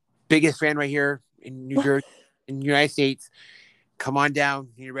your biggest fan right here in New Jersey, in the United States. Come on down.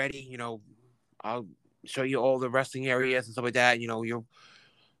 You're ready. I'll show you all the wrestling areas and stuff like that. You'll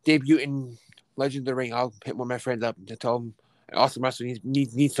debut in Legend of the Ring. I'll hit one of my friends up to tell them awesome wrestling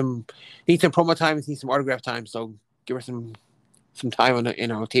needs some promo time, needs some autograph time. So give her some time on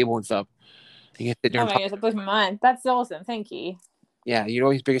the table and stuff. You can sit there oh my gosh, that blew my mind. That's awesome. Thank you. Yeah,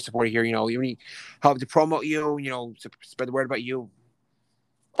 he's biggest supporter here. You need help to promote you. To spread the word about you.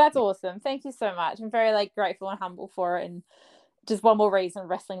 That's awesome. Thank you so much. I'm very grateful and humble for it. And just one more reason,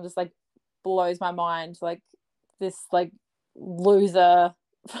 wrestling just blows my mind. This loser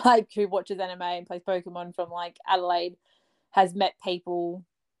who watches anime and plays Pokemon from Adelaide has met people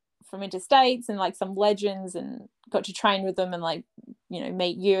from interstates and some legends and got to train with them and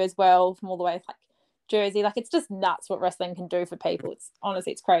meet you as well from all the way Jersey. It's just nuts what wrestling can do for people. It's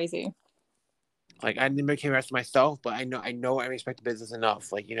honestly, it's crazy. I never became a wrestler myself, but I know I respect the business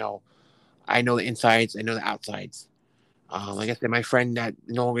enough. I know the insides, I know the outsides. Like I said, my friend that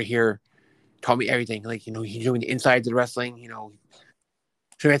no longer here taught me everything. He's doing the insides of the wrestling. Show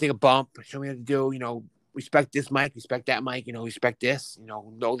me how to take a bump. Show me how to do. Respect this mic, respect that mic. Respect this.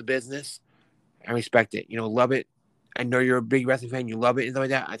 Know the business and respect it. Love it. I know you're a big wrestling fan. You love it and stuff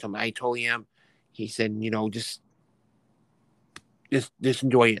like that. I told him I totally am. He said, just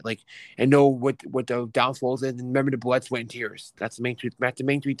enjoy it. And know what the downfalls is. And remember the blood, sweat, and tears. That's the main two. That's the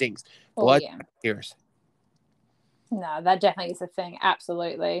main three things. Blood, sweat, and tears. No, that definitely is a thing.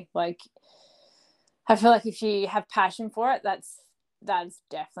 Absolutely. I feel if you have passion for it, that's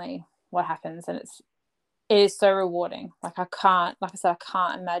definitely what happens, and it is so rewarding. I can't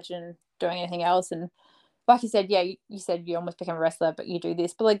imagine doing anything else. And like you said, you said you almost become a wrestler, but you do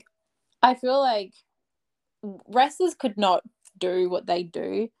this. But I feel wrestlers could not do what they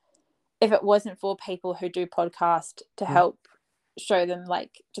do if it wasn't for people who do podcasts to help show them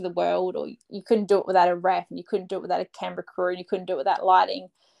to the world. Or you couldn't do it without a ref, and you couldn't do it without a camera crew, and you couldn't do it without lighting.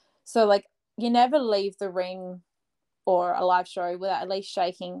 So you never leave the ring or a live show without at least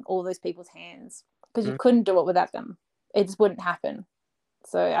shaking all those people's hands, because you couldn't do it without them. It just wouldn't happen.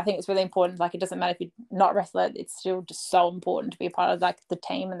 So I think it's really important. It doesn't matter if you're not a wrestler, it's still just so important to be a part of the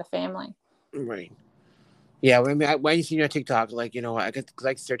team and the family. Right. Yeah, when you see me on TikTok, I like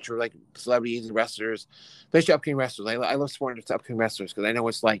to search for celebrities and wrestlers, especially upcoming wrestlers. I love supporting the upcoming wrestlers because I know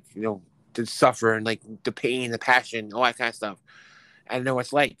it's to suffer and the pain, the passion, all that kind of stuff. I know what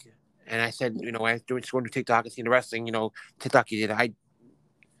it's like. And I said, I was going to TikTok and seeing the wrestling, TikTok you did. I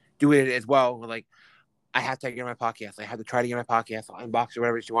do it as well. I have to get on my podcast. I have to try to get on my podcast. I'll unbox or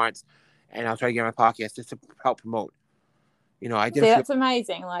whatever she wants, and I'll try to get on my podcast just to help promote. I did. See, that's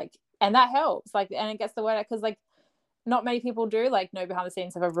amazing. And that helps. And it gets the word out, because not many people do know behind the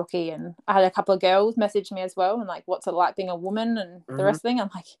scenes of a rookie. And I had a couple of girls message me as well, and what's it like being a woman and the wrestling. I'm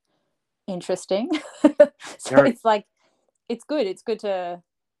interesting. So it's good. It's good to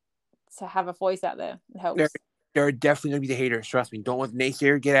have a voice out there. It helps. There are definitely going to be the haters. Trust me. Don't let the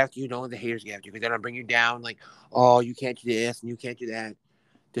naysayer get after you. Don't let the haters get after you, because they're going to bring you down. Oh, you can't do this and you can't do that.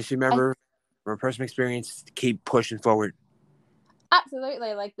 Just remember, from a personal experience, keep pushing forward.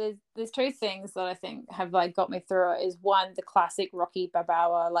 Absolutely. There's two things that I think have got me through it. Is one, the classic Rocky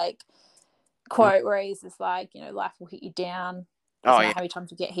Balboa quote where he's just life will hit you down. How many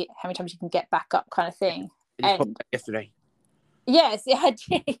times you get hit, how many times you can get back up, kind of thing. And yesterday. Yes, yeah,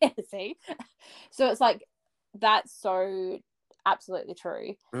 see. So it's that's so absolutely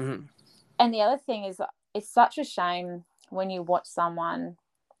true. Mm-hmm. And the other thing is, it's such a shame when you watch someone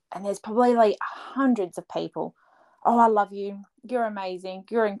and there's probably hundreds of people. Oh, I love you. You're amazing.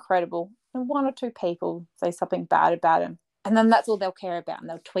 You're incredible. And one or two people say something bad about him. And then that's all they'll care about, and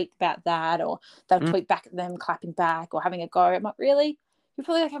they'll tweet about that, or they'll tweet back at them, clapping back, or having a go. I'm like, really? You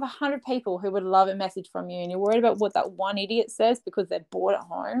probably have 100 people who would love a message from you, and you're worried about what that one idiot says because they're bored at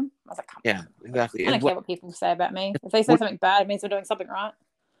home. I was like, come on. Exactly. I don't care what people say about me. If they say something bad, it means we're doing something right.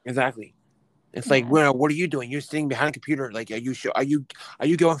 Exactly. It's like, well, what are you doing? You're sitting behind a computer. Like, are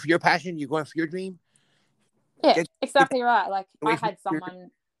you going for your passion? You going for your dream? Yeah, exactly right. Like, I had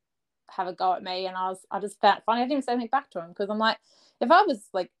someone have a go at me, and I just found it funny. I didn't even say anything back to him, because I'm like, if I was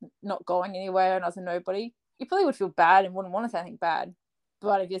like not going anywhere and I was a nobody, you probably would feel bad and wouldn't want to say anything bad.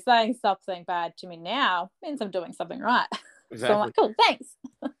 But if you're saying something bad to me now, it means I'm doing something right. Exactly. So I'm like, cool, thanks.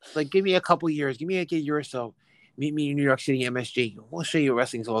 Like, give me a couple years. Give me a year or so. Meet me in New York City, MSG. We'll show you what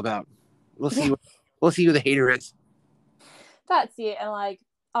wrestling's all about. We'll see. We'll see who the hater is. That's it. And like,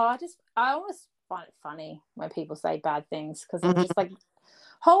 I almost find it funny when people say bad things, because I'm just like,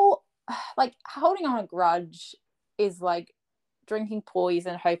 holding on a grudge is like drinking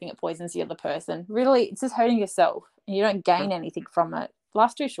poison, hoping it poisons the other person. Really, it's just hurting yourself, and you don't gain anything from it.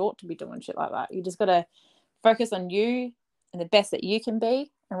 Life's too short to be doing shit like that. You just got to focus on you and the best that you can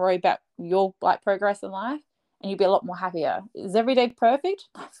be, and worry about your like progress in life, and you'll be a lot more happier. Is every day perfect?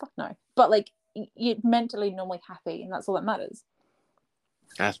 Oh, fuck no. But like, you're mentally normally happy, and that's all that matters.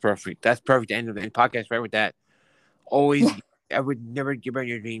 That's perfect. That's perfect. End of the podcast right with that. Always, I would never give up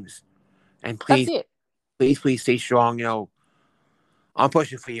your dreams, and please, please stay strong. You know, I'm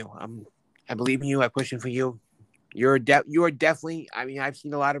pushing for you. I believe in you. I'm pushing for you. You are definitely. I mean, I've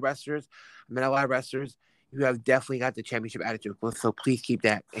seen a lot of wrestlers. I met a lot of wrestlers. You have definitely got the championship attitude. So please keep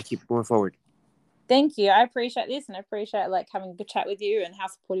that and keep going forward. Thank you. I appreciate this, and I appreciate like having a good chat with you and how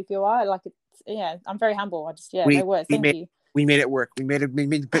supportive you are. Like, it's I'm very humble. No words. Thank you. We made it work. We made the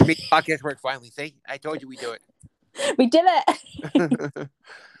podcast work finally. See, I told you we do it. We did it.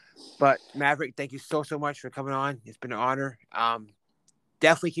 But Maverick, thank you so much for coming on. It's been an honor.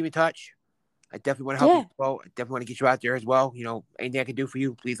 Definitely keep in touch. I definitely want to help you as well. I definitely want to get you out there as well. You know, anything I can do for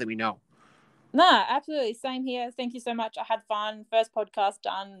you, please let me know. No, absolutely. Same here. Thank you so much. I had fun. First podcast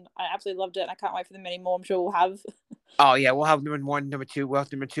done. I absolutely loved it. And I can't wait for the many more. I'm sure we'll have. Oh yeah, we'll have number 1, number 2, we'll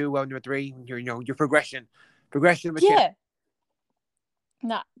have number 2, we'll have number 3. Your progression of a champ.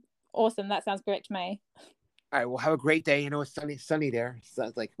 Nah, awesome. That sounds great to me. All right, well, have a great day. You know, it's sunny there. So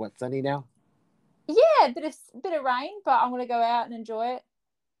it's like what, sunny now? Yeah, a bit of rain, but I'm gonna go out and enjoy it.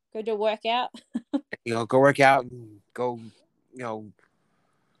 Go do a workout. Go work out and go.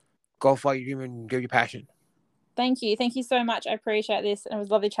 Go follow your dream and give your passion. Thank you so much. I appreciate this, and it was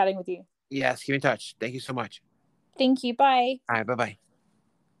lovely chatting with you. Yes, keep in touch. Thank you so much. Thank you. Bye. All right, bye.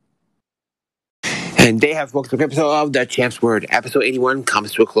 And they have folks. The episode of The Champ's Word, episode 81,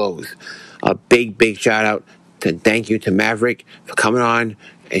 comes to a close. A big shout out to thank you to Maverick for coming on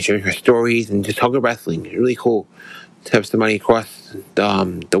and sharing her stories and just talking wrestling. It's really cool to have somebody across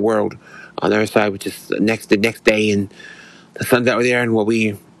the world on the other side, which is the next day, and the sun's out there, and what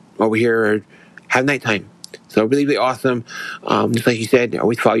we here have nighttime. So really awesome. Just like you said,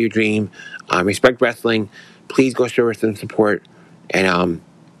 always follow your dream. Respect wrestling. Please go show her some support and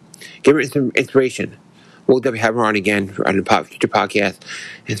give her some inspiration. We'll definitely have her on again on the future podcast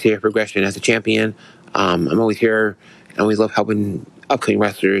and see her progression as a champion. I'm always here. I always love helping upcoming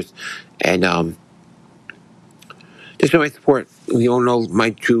wrestlers and just show my support. You all know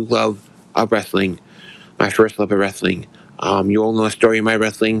my true love of wrestling, my first love of wrestling. You all know the story of my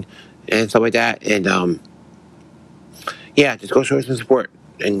wrestling and stuff like that. And just go show her some support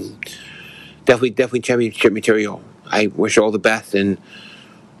and definitely championship material. I wish her all the best, and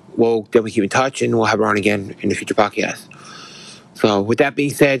we'll definitely keep in touch, and we'll have her on again in the future podcast. So with that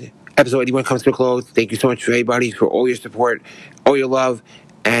being said, episode 81 comes to a close. Thank you so much for everybody for all your support, all your love,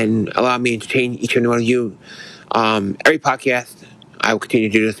 and allow me to entertain each and one of you. Every podcast, I will continue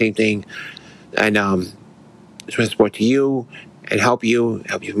to do the same thing, and just want to support to you and help you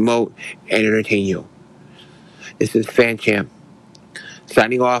promote and entertain you. This is Fan Champ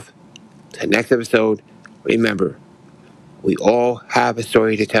signing off. To the next episode. Remember, we all have a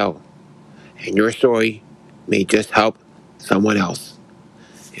story to tell, and your story may just help someone else.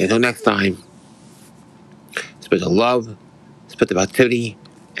 Until next time, spread the love, spread the positivity,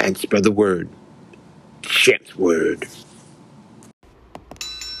 and spread the word. Champ's Word.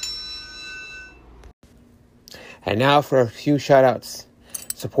 And now for a few shout-outs,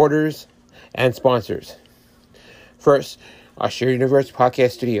 supporters, and sponsors. First, our Shared Universe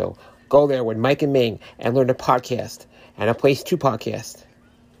Podcast Studio. Go there with Mike and Ming and learn a podcast and a place to podcast.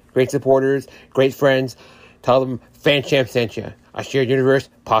 Great supporters, great friends. Tell them Fan Champ sent you. Our Shared Universe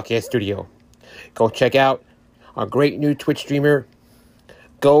Podcast Studio. Go check out our great new Twitch streamer,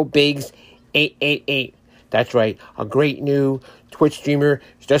 Go Bigs 888. That's right, a great new Twitch streamer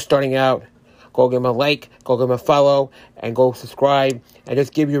just starting out. Go give him a like, go give him a follow, and go subscribe, and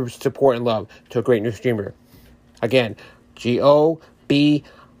just give your support and love to a great new streamer. Again, GOBIGGS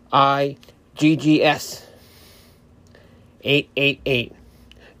 888.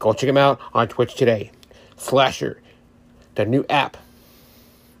 Go check him out on Twitch today. Slasher, the new app.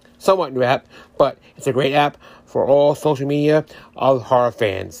 Somewhat new app, but it's a great app for all social media of horror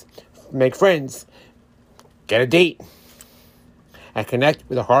fans. Make friends, get a date, and connect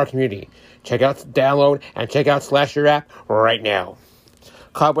with the horror community. Download, and check out Slasher app right now.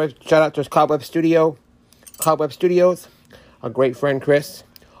 Shout out to Cobweb Studios, a great friend, Chris.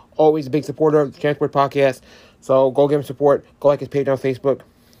 Always a big supporter of the Transport Podcast. So go give him support. Go like his page on Facebook,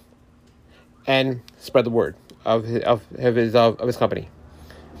 and spread the word of his company.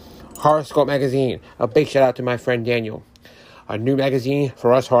 Horoscope Magazine. A big shout out to my friend Daniel. A new magazine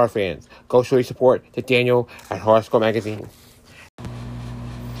for us horror fans. Go show your support to Daniel at Horoscope Magazine.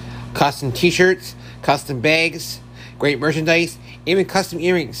 Custom t-shirts, custom bags, great merchandise, even custom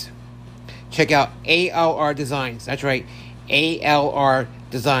earrings. Check out ALR Designs. That's right, ALR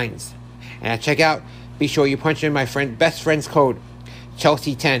Designs. And be sure you punch in my best friend's code,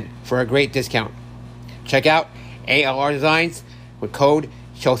 Chelsea10, for a great discount. Check out ALR Designs with code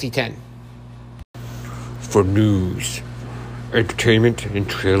Chelsea10. For news, entertainment, and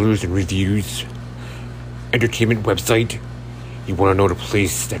trailers and reviews, entertainment website, you want to know the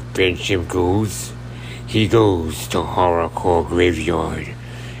place that Friendship goes? He goes to Horrorcore Graveyard.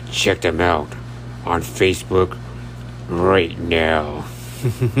 Check them out on Facebook right now.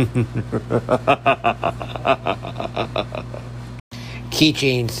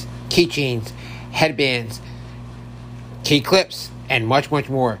 Keychains, headbands, key clips, and much, much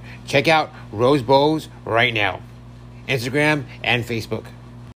more. Check out Rose Bows right now. Instagram and Facebook.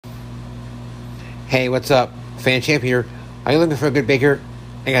 Hey, what's up? Fan Champ here. Are you looking for a good baker?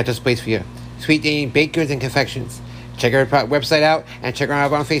 I got this place for you. Sweet Danny Bakers and Confections. Check our website out and check her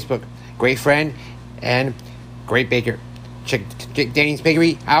out on Facebook. Great friend and great baker. Check Danny's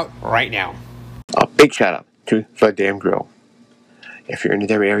Bakery out right now. A big shout out to The Damn Grill. If you're in the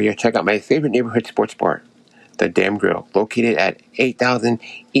Denver area, check out my favorite neighborhood sports bar, The Damn Grill, located at 8000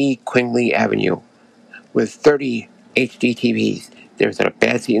 E. Quingley Avenue. With 30 HD TVs, there's not a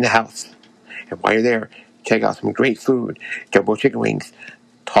bad seat in the house. And while you're there, check out some great food, jumbo chicken wings,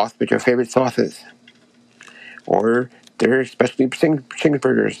 tossed with your favorite sauces. Or their specialty chicken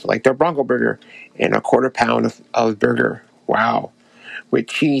burgers, like their Bronco Burger, and a quarter pound of burger. Wow. With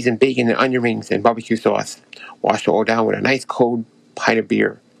cheese and bacon and onion rings and barbecue sauce. Wash it all down with a nice cold pint of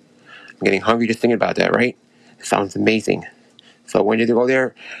beer. I'm getting hungry just thinking about that, right? It sounds amazing. So when you go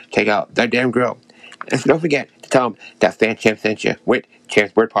there, check out The Damn Grill. And so don't forget to tell them that Fan Champ sent you with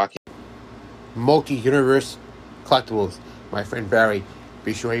Champ's Word Podcast. Multi-Universe Collectibles. My friend Barry.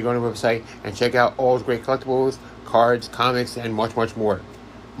 Be sure you go on the website and check out all his great collectibles, cards, comics, and much, much more.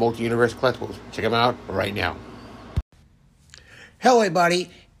 Multi-Universe Collectibles. Check them out right now. Hello, everybody.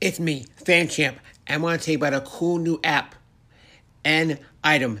 It's me, Fan Champ. I want to tell you about a cool new app and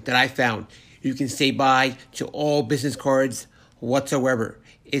item that I found. You can say bye to all business cards whatsoever.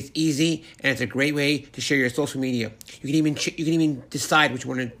 It's easy and it's a great way to share your social media. You can even decide which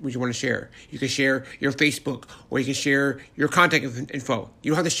one you want to share. You can share your Facebook or you can share your contact info.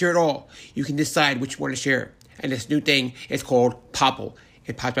 You don't have to share it all. You can decide which one to share. And this new thing is called Popple.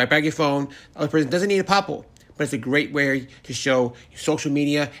 It pops right back on your phone. The other person doesn't need a Popple, but it's a great way to show social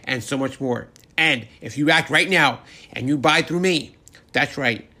media and so much more. And if you act right now and you buy through me, that's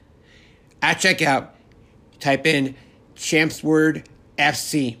right. At checkout, type in Champ's Word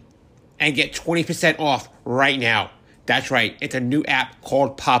FC and get 20% off right now. That's right. It's a new app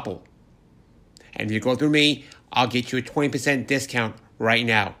called Popple. And if you go through me, I'll get you a 20% discount right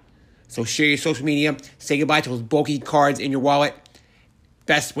now. So share your social media. Say goodbye to those bulky cards in your wallet.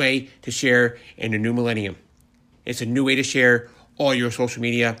 Best way to share in the new millennium. It's a new way to share all your social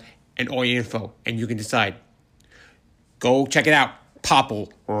media and all your info. And you can decide. Go check it out.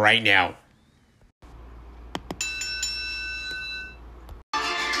 Popple right now.